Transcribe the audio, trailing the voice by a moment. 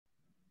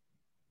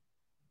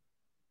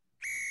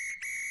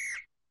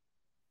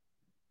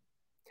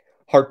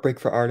Heartbreak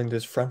for Ireland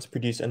as France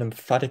produced an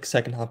emphatic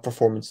second-half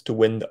performance to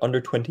win the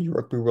Under-20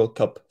 Rugby World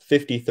Cup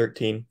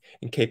 50-13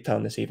 in Cape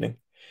Town this evening.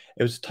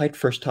 It was a tight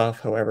first half,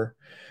 however.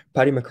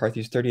 Paddy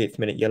McCarthy's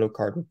 38th-minute yellow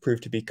card would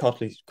prove to be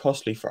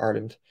costly for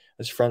Ireland,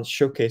 as France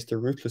showcased their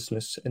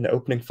ruthlessness in the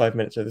opening 5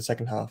 minutes of the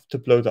second half to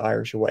blow the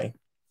Irish away.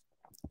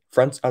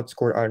 France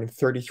outscored Ireland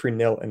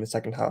 33-0 in the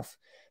second half,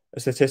 a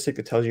statistic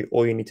that tells you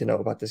all you need to know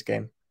about this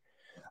game.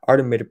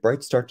 Ireland made a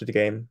bright start to the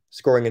game,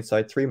 scoring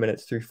inside 3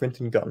 minutes through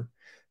Fintan Gunn,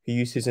 who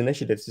used his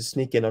initiative to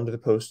sneak in under the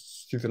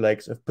posts through the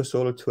legs of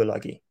Pusolo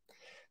Tuilagi.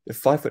 The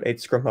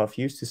 5'8" scrum half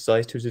used his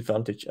size to his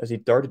advantage as he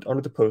darted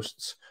under the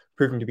posts,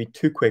 proving to be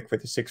too quick for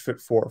the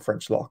 6'4"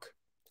 French lock.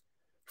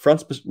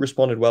 France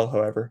responded well,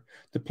 however,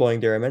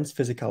 deploying their immense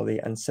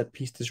physicality and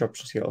set-piece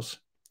disruption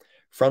skills.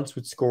 France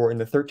would score in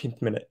the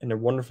 13th minute in a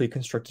wonderfully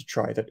constructed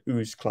try that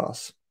oozed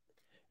class.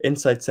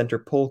 Inside centre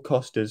Paul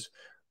Costas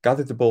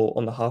gathered the ball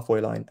on the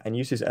halfway line and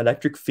used his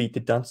electric feet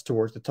to dance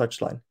towards the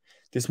touchline,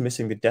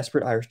 dismissing the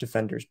desperate Irish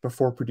defenders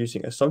before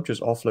producing a sumptuous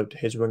offload to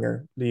his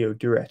winger Leo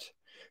Duret,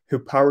 who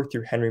powered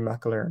through Henry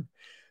McAlaren,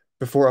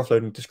 before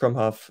offloading to scrum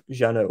half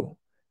Jeannot,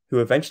 who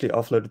eventually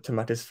offloaded to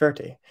Mathis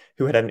Ferte,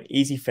 who had an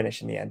easy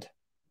finish in the end.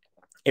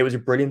 It was a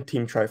brilliant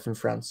team try from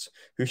France,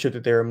 who showed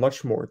that they are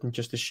much more than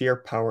just the sheer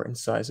power and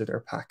size of their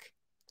pack.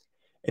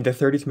 In the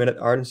 30th minute,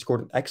 Ireland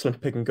scored an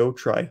excellent pick-and-go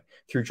try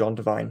through John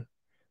Devine.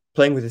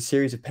 Playing with a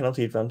series of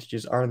penalty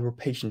advantages, Ireland were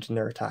patient in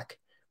their attack,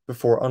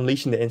 before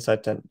unleashing the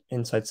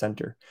inside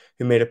centre,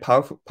 who made a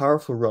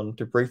powerful run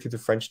to break through the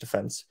French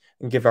defence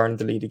and give Ireland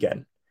the lead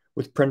again,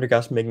 with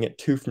Prendergast making it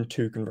 2 from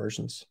 2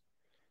 conversions.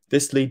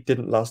 This lead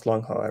didn't last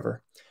long,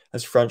 however,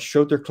 as France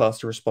showed their class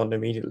to respond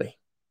immediately.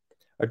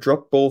 A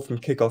drop ball from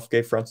kickoff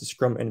gave France a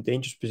scrum in a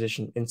dangerous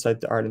position inside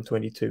the Ireland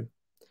 22,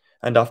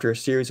 and after a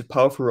series of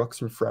powerful rucks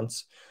from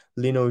France,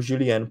 Lino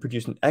Julien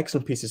produced an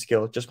excellent piece of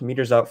skill just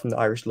metres out from the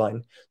Irish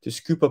line to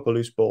scoop up a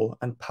loose ball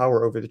and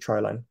power over the try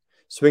line,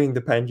 swinging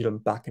the pendulum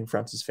back in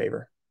France's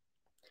favour.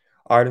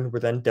 Ireland were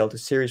then dealt a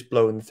serious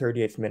blow in the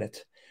 38th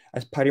minute,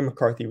 as Paddy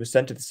McCarthy was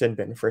sent to the sin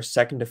bin for a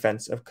second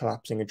offence of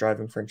collapsing a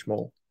driving French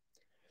mole.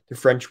 The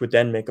French would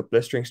then make a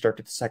blistering start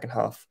to the second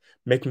half,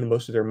 making the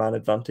most of their man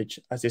advantage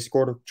as they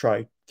scored a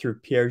try through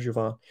Pierre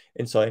Jouvin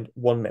inside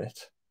 1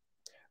 minute.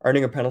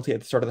 Earning a penalty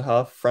at the start of the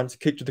half, France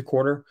kicked to the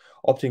corner,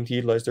 opting to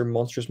utilise their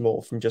monstrous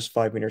mole from just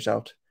 5 metres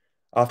out.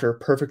 After a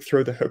perfect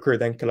throw, the hooker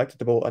then collected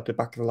the ball at the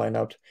back of the line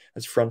out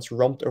as France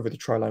romped over the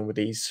try line with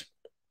ease.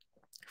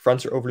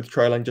 France are over the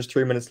try line just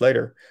 3 minutes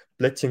later,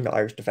 blitzing the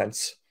Irish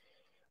defence.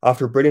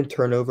 After a brilliant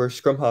turnover,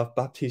 scrum half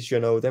Baptiste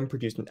Jeannot then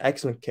produced an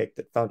excellent kick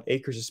that found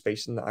acres of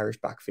space in the Irish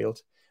backfield,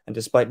 and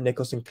despite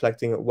Nicholson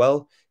collecting it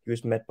well, he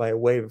was met by a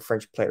wave of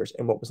French players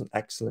in what was an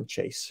excellent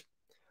chase.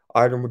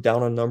 Ireland were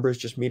down on numbers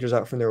just metres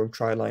out from their own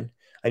try line,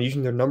 and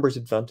using their numbers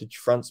advantage,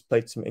 France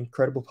played some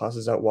incredible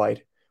passes out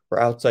wide, where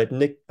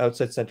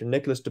outside centre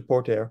Nicolas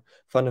Deporter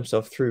found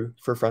himself through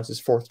for France's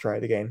 4th try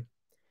of the game.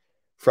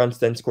 France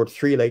then scored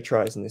 3 late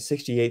tries in the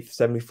 68th,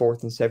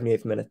 74th and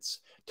 78th minutes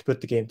to put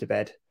the game to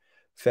bed.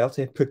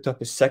 Ferte picked up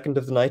his 2nd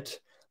of the night.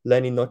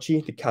 Lenny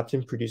Nochi, the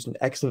captain, produced an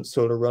excellent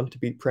solo run to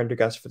beat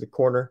Prendergast for the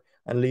corner,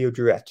 and Leo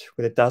Duret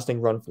with a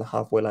dazzling run from the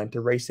halfway line to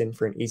race in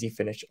for an easy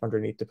finish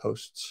underneath the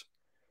posts.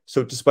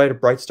 So despite a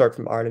bright start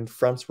from Ireland,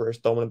 France were as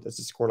dominant as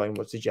the scoreline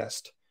would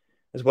suggest.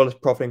 As well as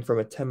profiting from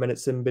a 10-minute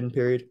sin bin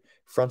period,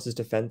 France's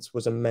defence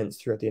was immense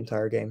throughout the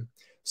entire game,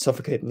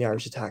 suffocating the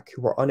Irish attack,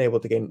 who were unable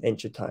to gain an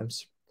inch at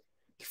times.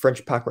 The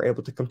French pack were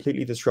able to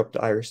completely disrupt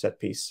the Irish set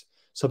piece,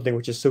 something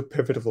which is so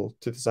pivotal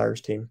to this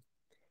Irish team.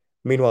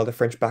 Meanwhile, the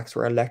French backs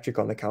were electric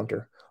on the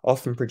counter,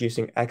 often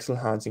producing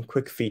excellent hands and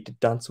quick feet to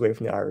dance away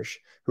from the Irish,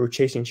 who were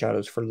chasing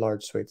shadows for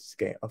large swathes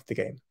of the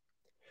game.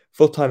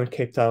 Full time in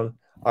Cape Town,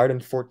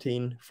 Ireland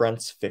 14,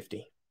 France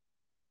 50.